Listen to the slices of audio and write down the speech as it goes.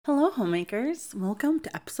Hello, homemakers. Welcome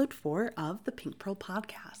to episode 4 of the Pink Pearl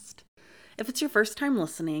podcast. If it's your first time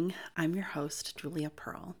listening, I'm your host, Julia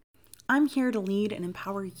Pearl. I'm here to lead and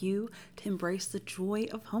empower you to embrace the joy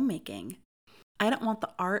of homemaking. I don't want the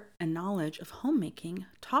art and knowledge of homemaking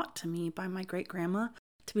taught to me by my great-grandma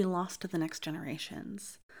to be lost to the next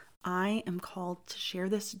generations. I am called to share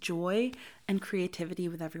this joy and creativity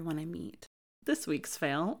with everyone I meet. This week's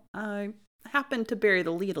fail, I happened to bury the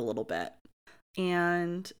lead a little bit.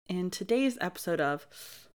 And in today's episode of,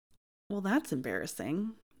 well, that's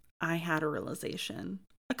embarrassing, I had a realization.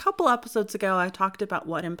 A couple episodes ago, I talked about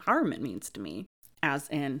what empowerment means to me, as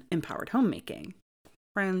in empowered homemaking.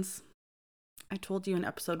 Friends, I told you in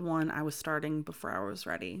episode 1 I was starting before I was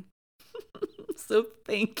ready. So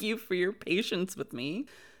thank you for your patience with me.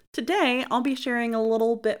 Today, I'll be sharing a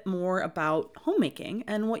little bit more about homemaking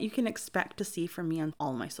and what you can expect to see from me on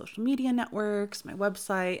all my social media networks, my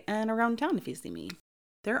website, and around town if you see me.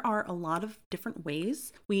 There are a lot of different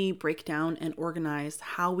ways we break down and organize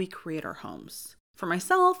how we create our homes. For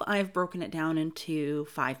myself, I've broken it down into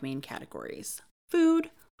 5 main categories: food,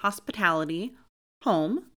 hospitality,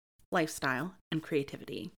 home, lifestyle, and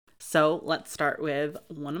creativity. So let's start with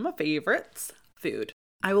one of my favorites, food.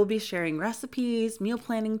 I will be sharing recipes, meal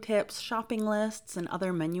planning tips, shopping lists, and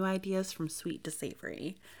other menu ideas from sweet to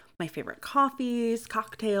savory. My favorite coffees,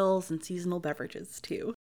 cocktails, and seasonal beverages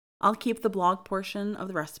too. I'll keep the blog portion of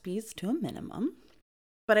the recipes to a minimum,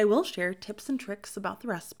 but I will share tips and tricks about the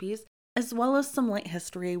recipes, as well as some light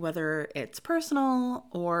history, whether it's personal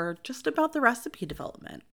or just about the recipe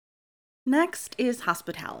development. Next is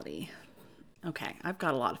hospitality. Okay, I've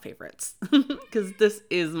got a lot of favorites because this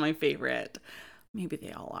is my favorite. Maybe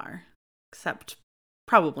they all are, except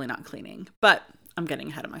probably not cleaning, but I'm getting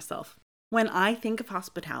ahead of myself. When I think of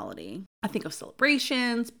hospitality, I think of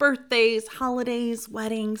celebrations, birthdays, holidays,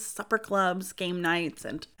 weddings, supper clubs, game nights,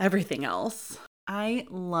 and everything else. I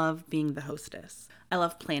love being the hostess. I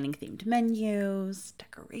love planning themed menus,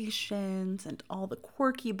 decorations, and all the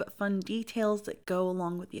quirky but fun details that go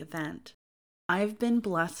along with the event. I've been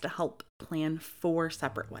blessed to help plan 4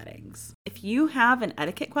 separate weddings. If you have an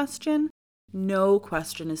etiquette question, no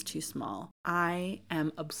question is too small. I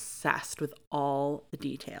am obsessed with all the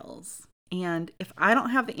details. And if I don't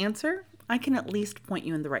have the answer, I can at least point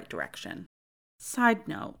you in the right direction. Side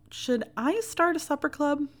note, should I start a supper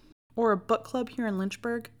club or a book club here in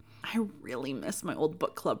Lynchburg? I really miss my old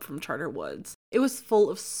book club from Charter Woods. It was full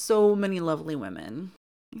of so many lovely women.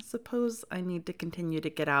 I suppose I need to continue to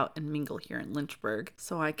get out and mingle here in Lynchburg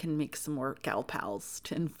so I can make some more gal pals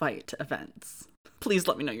to invite to events. Please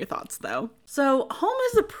let me know your thoughts, though. So, home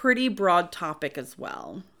is a pretty broad topic as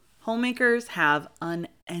well. Homemakers have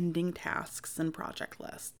unending tasks and project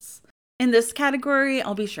lists. In this category,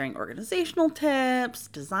 I'll be sharing organizational tips,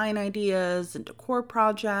 design ideas, and decor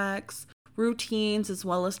projects, routines, as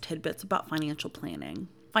well as tidbits about financial planning.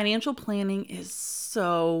 Financial planning is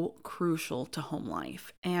so crucial to home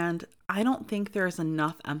life, and I don't think there is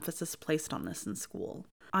enough emphasis placed on this in school.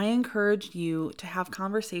 I encourage you to have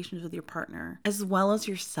conversations with your partner as well as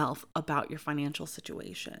yourself about your financial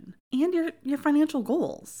situation and your financial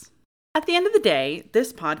goals. At the end of the day,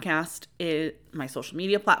 this podcast is my social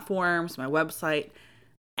media platforms, my website,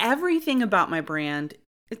 everything about my brand.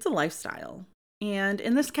 It's a lifestyle. And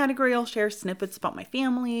in this category, I'll share snippets about my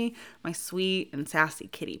family, my sweet and sassy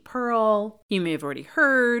kitty Pearl. You may have already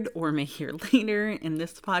heard or may hear later in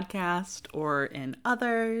this podcast or in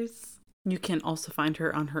others. You can also find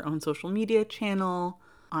her on her own social media channel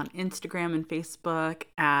on Instagram and Facebook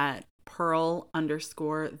at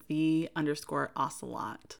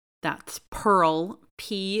Pearl_the_ocelot. That's Pearl,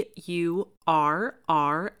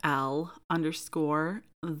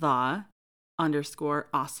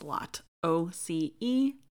 PURRL_the_ocelot.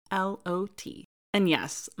 OCELOT. And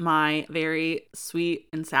yes, my very sweet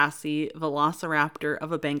and sassy velociraptor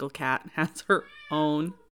of a Bengal cat has her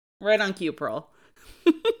own, right on cue, Pearl,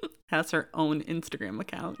 has her own Instagram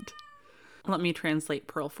account. Let me translate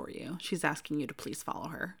Pearl for you. She's asking you to please follow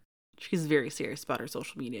her. She's very serious about her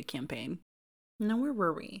social media campaign. Now, where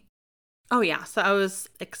were we? Oh yeah, so I was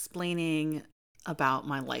explaining about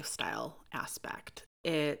my lifestyle aspect.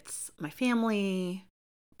 It's my family,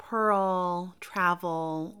 Pearl,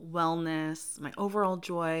 travel, wellness, my overall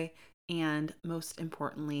joy, and most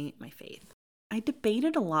importantly, my faith. I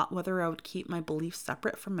debated a lot whether I would keep my beliefs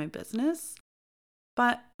separate from my business,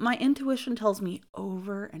 but my intuition tells me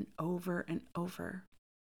over and over and over,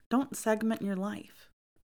 don't segment your life.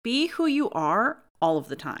 Be who you are all of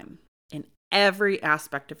the time, in every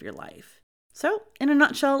aspect of your life. So, in a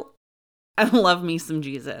nutshell, I love me some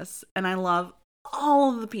Jesus, and I love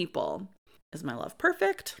all of the people. Is my love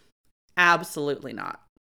perfect? Absolutely not.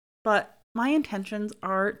 but my intentions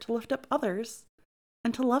are to lift up others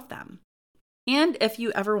and to love them. And if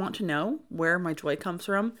you ever want to know where my joy comes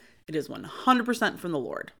from, it is 100% from the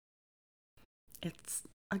Lord. It's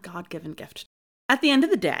a God-given gift. At the end of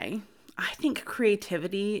the day, I think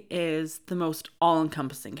creativity is the most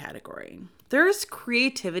all-encompassing category. There's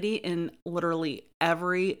creativity in literally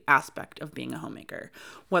every aspect of being a homemaker,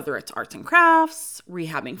 whether it's arts and crafts,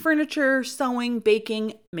 rehabbing furniture, sewing,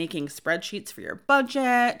 baking, making spreadsheets for your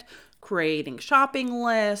budget, creating shopping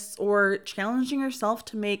lists, or challenging yourself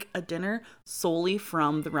to make a dinner solely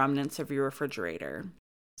from the remnants of your refrigerator.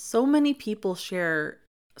 So many people share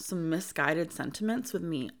some misguided sentiments with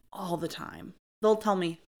me all the time. They'll tell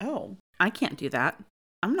me, "Oh, I can't do that.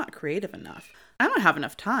 I'm not creative enough. I don't have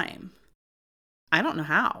enough time. I don't know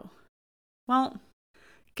how." Well,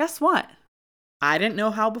 guess what? I didn't know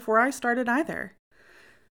how before I started either.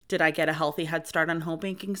 Did I get a healthy head start on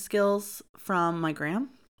homemaking skills from my gram?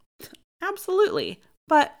 Absolutely.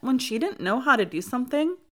 But when she didn't know how to do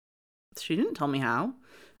something, she didn't tell me how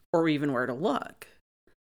or even where to look.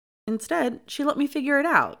 Instead, she let me figure it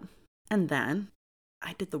out. And then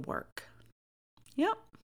I did the work. Yep.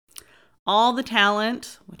 All the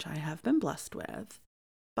talent, which I have been blessed with,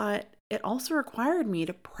 but it also required me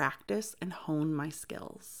to practice and hone my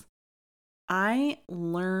skills. I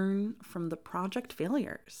learn from the project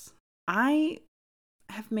failures. I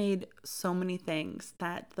have made so many things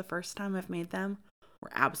that the first time I've made them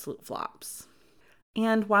were absolute flops.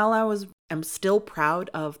 And while I'm still proud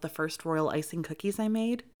of the first royal icing cookies I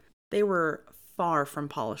made, they were far from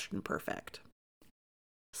polished and perfect.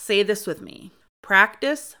 Say this with me.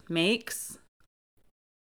 Practice makes...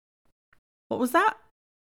 What was that?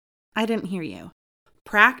 I didn't hear you.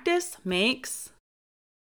 Practice makes...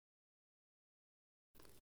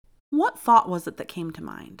 What thought was it that came to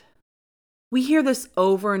mind? We hear this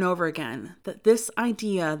over and over again, that this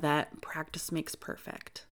idea that practice makes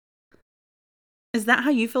perfect. Is that how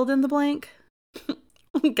you filled in the blank?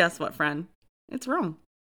 Guess what, friend? It's wrong.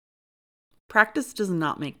 Practice does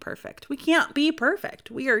not make perfect. We can't be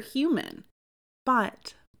perfect. We are human.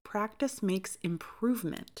 But practice makes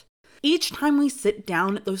improvement. Each time we sit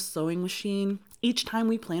down at the sewing machine, each time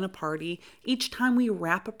we plan a party, each time we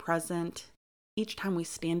wrap a present, each time we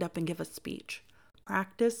stand up and give a speech,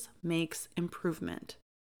 practice makes improvement.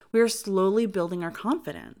 We are slowly building our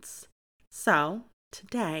confidence. So,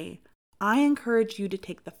 today, I encourage you to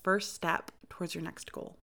take the first step towards your next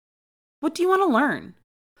goal. What do you want to learn?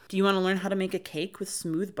 Do you want to learn how to make a cake with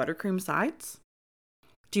smooth buttercream sides?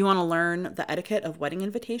 Do you want to learn the etiquette of wedding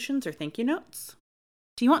invitations or thank you notes?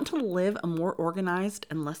 Do you want to live a more organized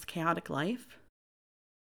and less chaotic life?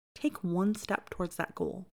 Take one step towards that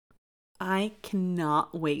goal. I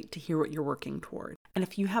cannot wait to hear what you're working toward. And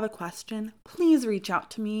if you have a question, please reach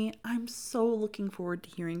out to me. I'm so looking forward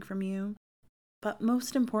to hearing from you. But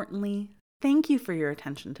most importantly, thank you for your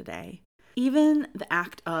attention today. Even the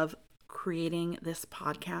act of creating this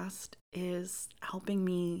podcast is helping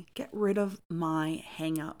me get rid of my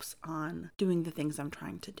hang-ups on doing the things I'm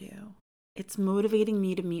trying to do. It's motivating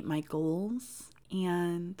me to meet my goals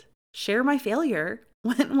and share my failure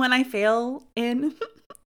when I fail in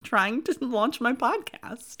trying to launch my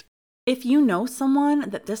podcast. If you know someone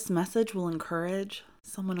that this message will encourage,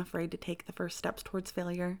 someone afraid to take the first steps towards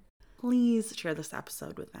failure, please share this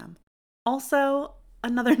episode with them. Also,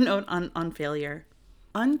 another note on failure.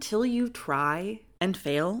 Until you try and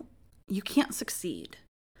fail, you can't succeed.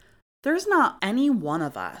 There's not any one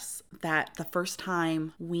of us that the first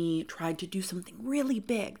time we tried to do something really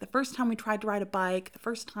big, the first time we tried to ride a bike, the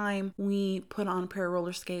first time we put on a pair of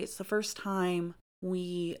roller skates, the first time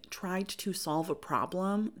we tried to solve a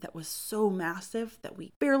problem that was so massive that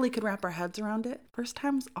we barely could wrap our heads around it, first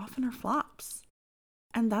times often are flops.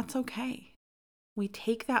 And that's okay. We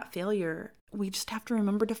take that failure, we just have to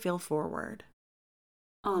remember to fail forward.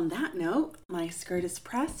 On that note, my skirt is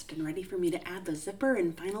pressed and ready for me to add the zipper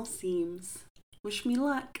and final seams. Wish me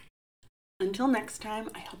luck. Until next time,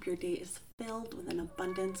 I hope your day is filled with an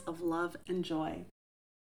abundance of love and joy.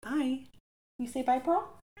 Bye. You say bye,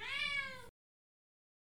 Pearl?